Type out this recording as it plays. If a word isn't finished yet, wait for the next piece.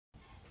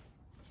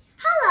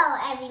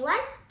everyone.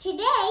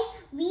 Today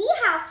we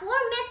have 4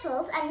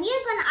 metals and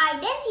we're going to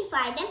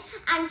identify them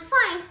and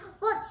find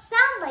what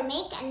sound they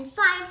make and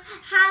find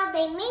how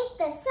they make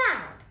the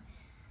sound.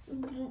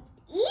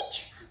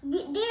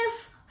 There are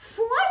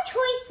 4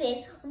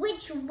 choices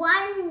which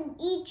one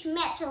each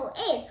metal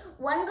is.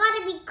 One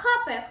gotta be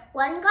copper,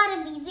 one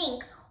gotta be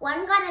zinc,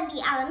 one gotta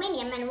be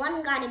aluminium, and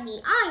one gotta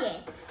be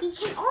iron. We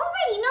can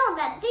already know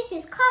that this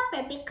is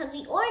copper because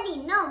we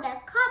already know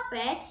that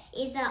copper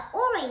is an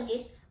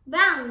orangish,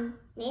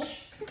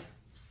 brownish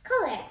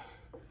color.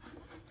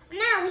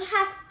 Now we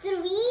have 3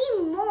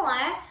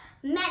 more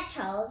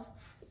metals.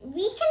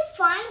 We can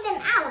find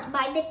them out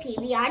by the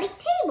periodic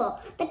table.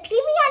 The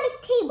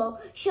periodic table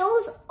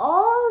shows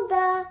all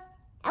the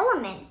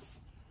elements.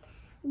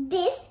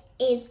 This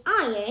is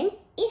iron.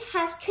 It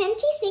has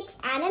 26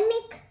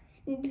 atomic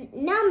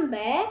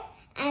number,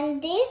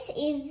 and this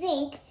is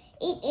zinc.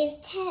 It is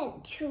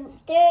 10 to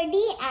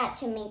 30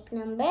 atomic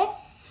number,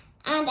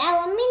 and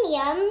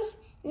aluminium's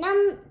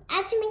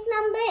atomic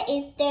number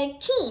is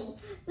 13.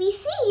 We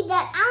see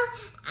that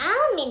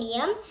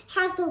aluminium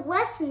has the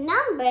less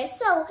number,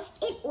 so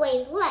it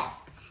weighs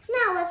less.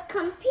 Now let's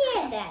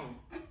compare them.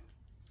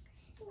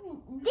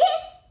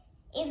 This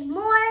is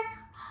more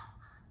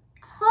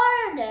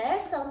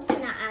harder, so this is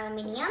not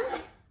aluminium.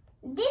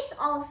 This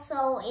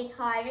also is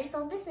harder,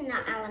 so this is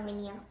not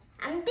aluminium.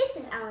 And this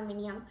is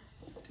aluminium.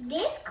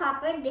 This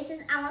copper, this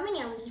is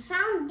aluminium. We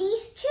found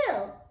these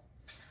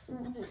 2.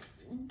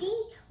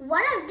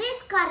 One of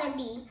this gotta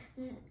be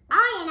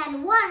iron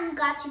and one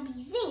got to be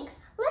zinc.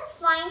 Let's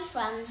find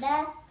from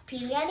the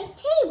periodic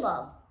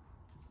table.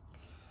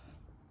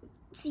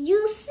 So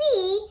you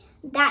see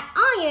that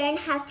iron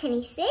has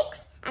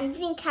 26 and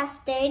zinc has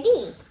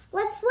 30.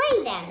 Let's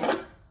weigh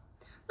them.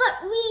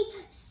 But we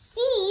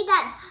see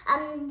that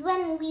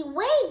when we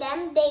weigh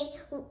them,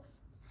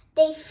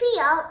 they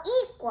feel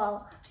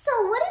equal. So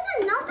what is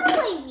another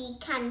way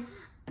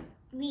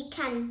we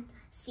can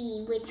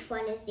see which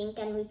one is zinc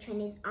and which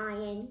one is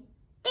iron?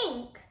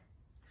 Think.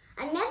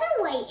 Another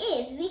way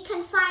is we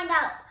can find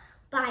out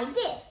by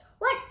this.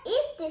 What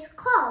is this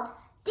called?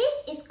 This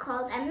is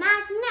called a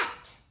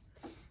magnet.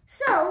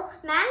 So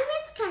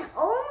magnets can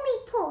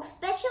only pull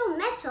special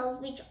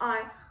metals which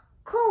are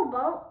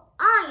cobalt,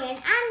 iron,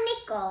 and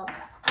nickel.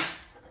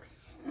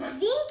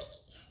 Zinc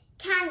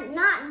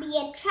cannot be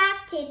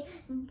attracted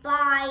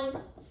by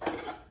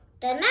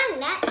the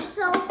magnet,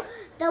 so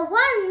the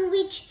one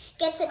which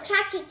gets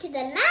attracted to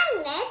the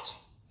magnet,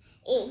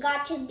 it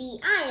got to be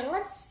iron.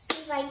 Let's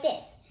see like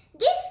this.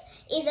 This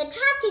is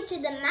attracted to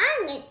the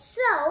magnet,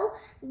 so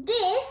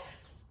this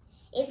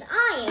is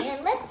iron.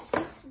 And let's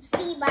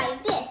see by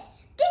this.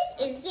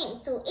 This is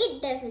zinc, so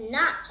it does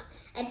not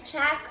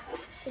attract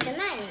to the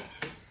magnets.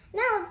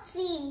 Now let's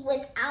see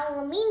with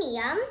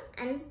aluminium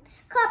and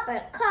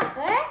copper.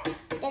 Copper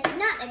does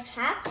not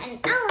attract and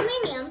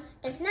aluminium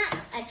does not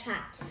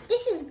attract.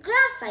 This is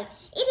graphite.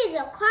 It is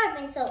a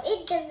carbon, so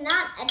it does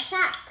not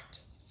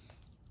attract.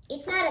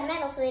 It's not a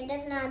metal, so it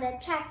does not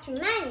attract to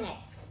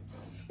magnets.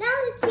 Now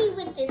let's see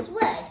with this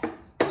wood.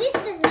 This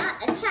does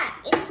not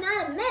attract. It's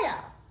not a metal.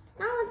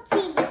 Now let's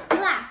see this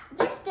glass.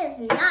 This does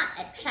not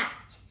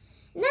attract.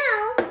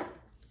 Now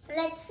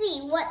let's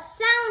see what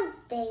sound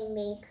they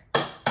make.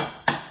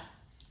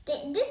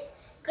 This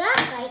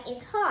graphite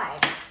is hard.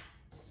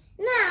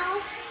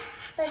 Now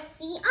let's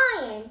see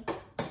iron.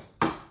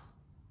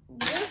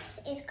 This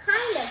is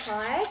kind of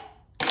hard.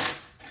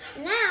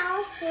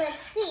 Now let's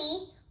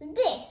see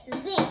this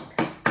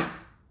zinc.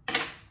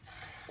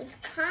 It's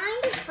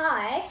kind of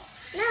hard.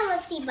 Now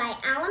let's see by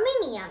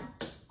aluminium.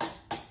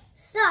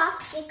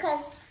 Soft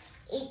because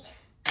it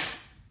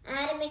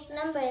atomic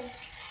numbers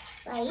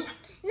right.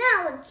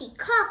 Now let's see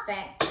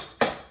copper.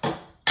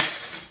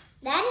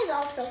 That is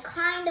also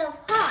kind of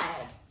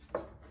hard.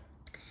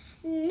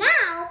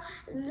 Now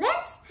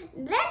let's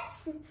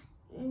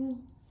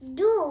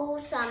do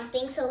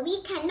something so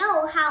we can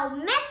know how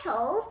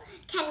metals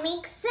can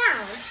make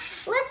sound.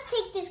 Let's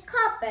take this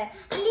copper,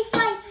 and if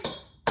I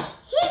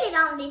hit it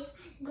on this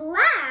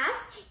glass,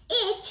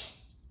 it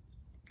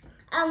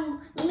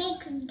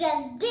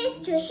does this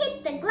to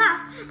hit the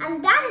glass,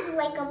 and that is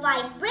like a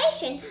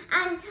vibration,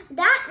 and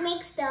that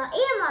makes the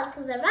air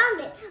molecules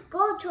around it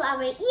go to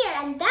our ear,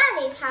 and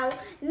that is how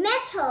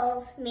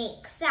metals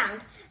make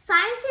sound.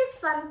 Science is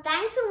fun.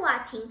 Thanks for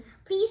watching.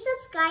 Please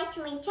subscribe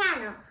to my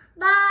channel.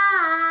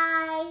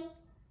 Bye.